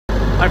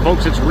Hi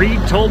folks, it's Reed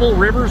Tobel,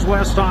 Rivers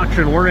West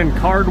Auction. We're in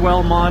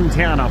Cardwell,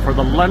 Montana for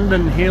the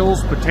London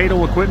Hills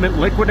Potato Equipment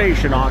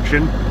Liquidation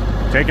Auction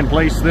taking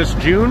place this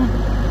June.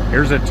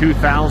 Here's a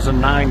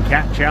 2009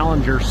 Cat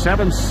Challenger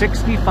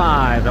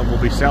 765 that we'll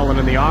be selling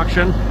in the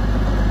auction.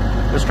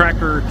 This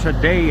tractor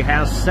today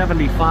has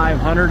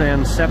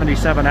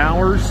 7,577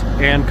 hours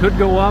and could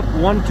go up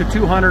 100 to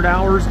 200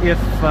 hours if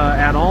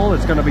at all.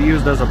 It's going to be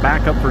used as a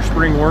backup for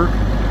spring work.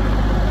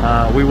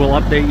 We will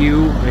update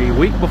you a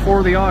week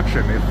before the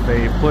auction if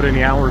they've put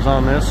any hours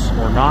on this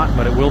or not,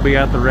 but it will be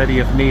at the ready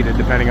if needed,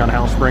 depending on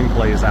how spring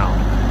plays out.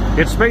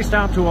 It's spaced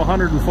out to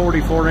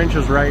 144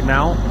 inches right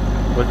now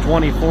with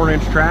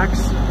 24-inch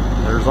tracks.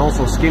 There's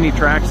also skinny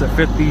tracks that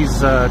fit these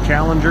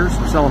Challengers.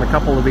 We're selling a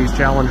couple of these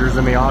Challengers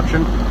in the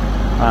auction.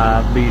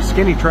 The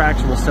skinny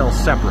tracks will sell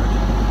separate,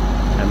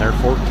 and they're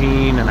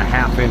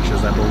 14.5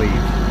 inches, I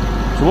believe.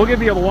 So we'll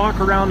give you a walk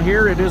around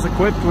here. It is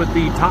equipped with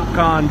the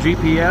TopCon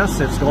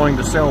GPS. It's going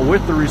to sell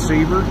with the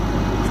receiver.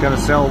 It's going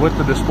to sell with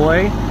the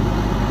display.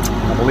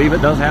 I believe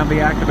it does have the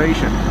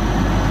activation.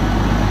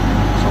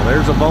 So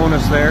there's a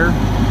bonus there.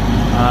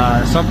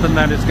 Something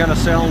that is going to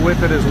sell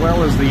with it as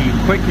well as the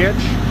quick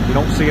hitch. You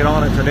don't see it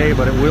on it today,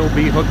 but it will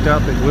be hooked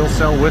up. It will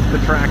sell with the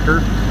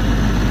tractor.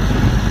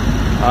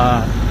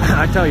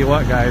 I tell you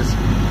what, guys,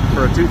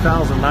 for a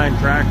 2009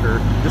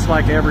 tractor, just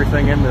like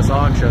everything in this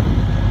auction,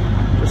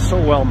 just so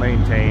well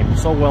maintained,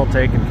 so well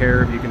taken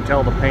care of. You can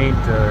tell the paint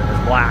is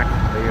black.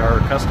 They are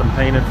custom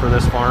painted for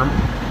this farm.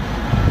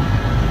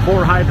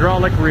 4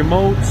 hydraulic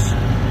remotes,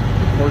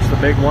 of course the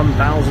big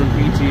 1000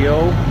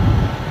 PTO.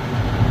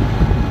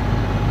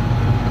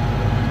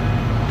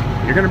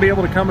 You're going to be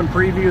able to come and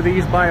preview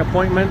these by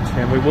appointment,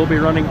 and we will be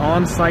running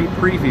on-site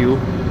preview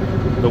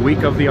the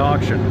week of the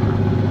auction.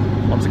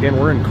 Once again,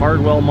 we're in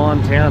Cardwell,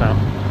 Montana.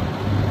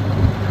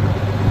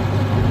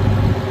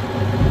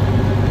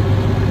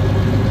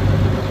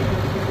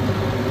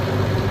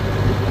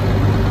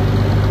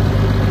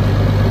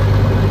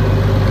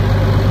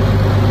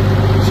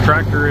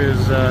 Tractor is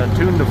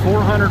tuned to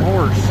 400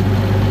 horse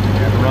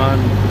and run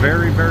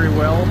very, very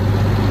well.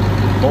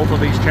 Both of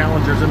these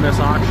Challengers in this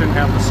auction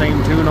have the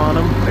same tune on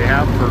them. They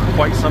have for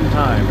quite some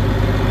time.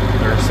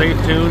 They're a safe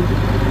tune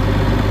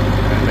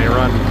and they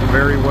run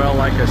very well,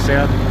 like I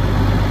said.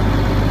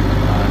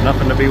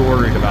 Nothing to be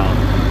worried about.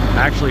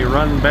 Actually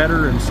run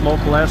better and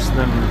smoke less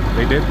than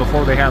they did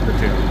before they had the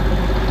tune.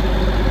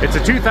 It's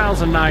a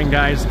 2009,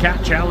 guys,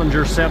 Cat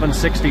Challenger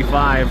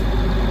 765.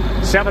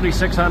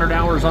 7,600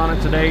 hours on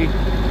it today.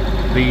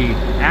 The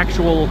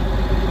actual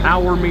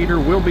hour meter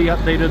will be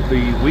updated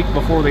the week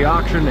before the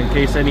auction in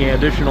case any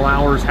additional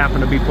hours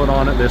happen to be put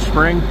on it this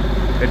spring.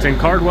 It's in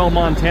Cardwell,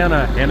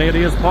 Montana, and it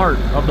is part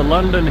of the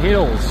London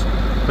Hills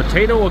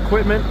Potato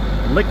Equipment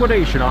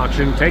Liquidation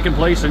Auction taking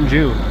place in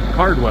June.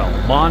 Cardwell,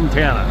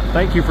 Montana.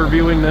 Thank you for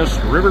viewing this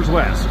Rivers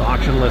West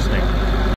auction listing.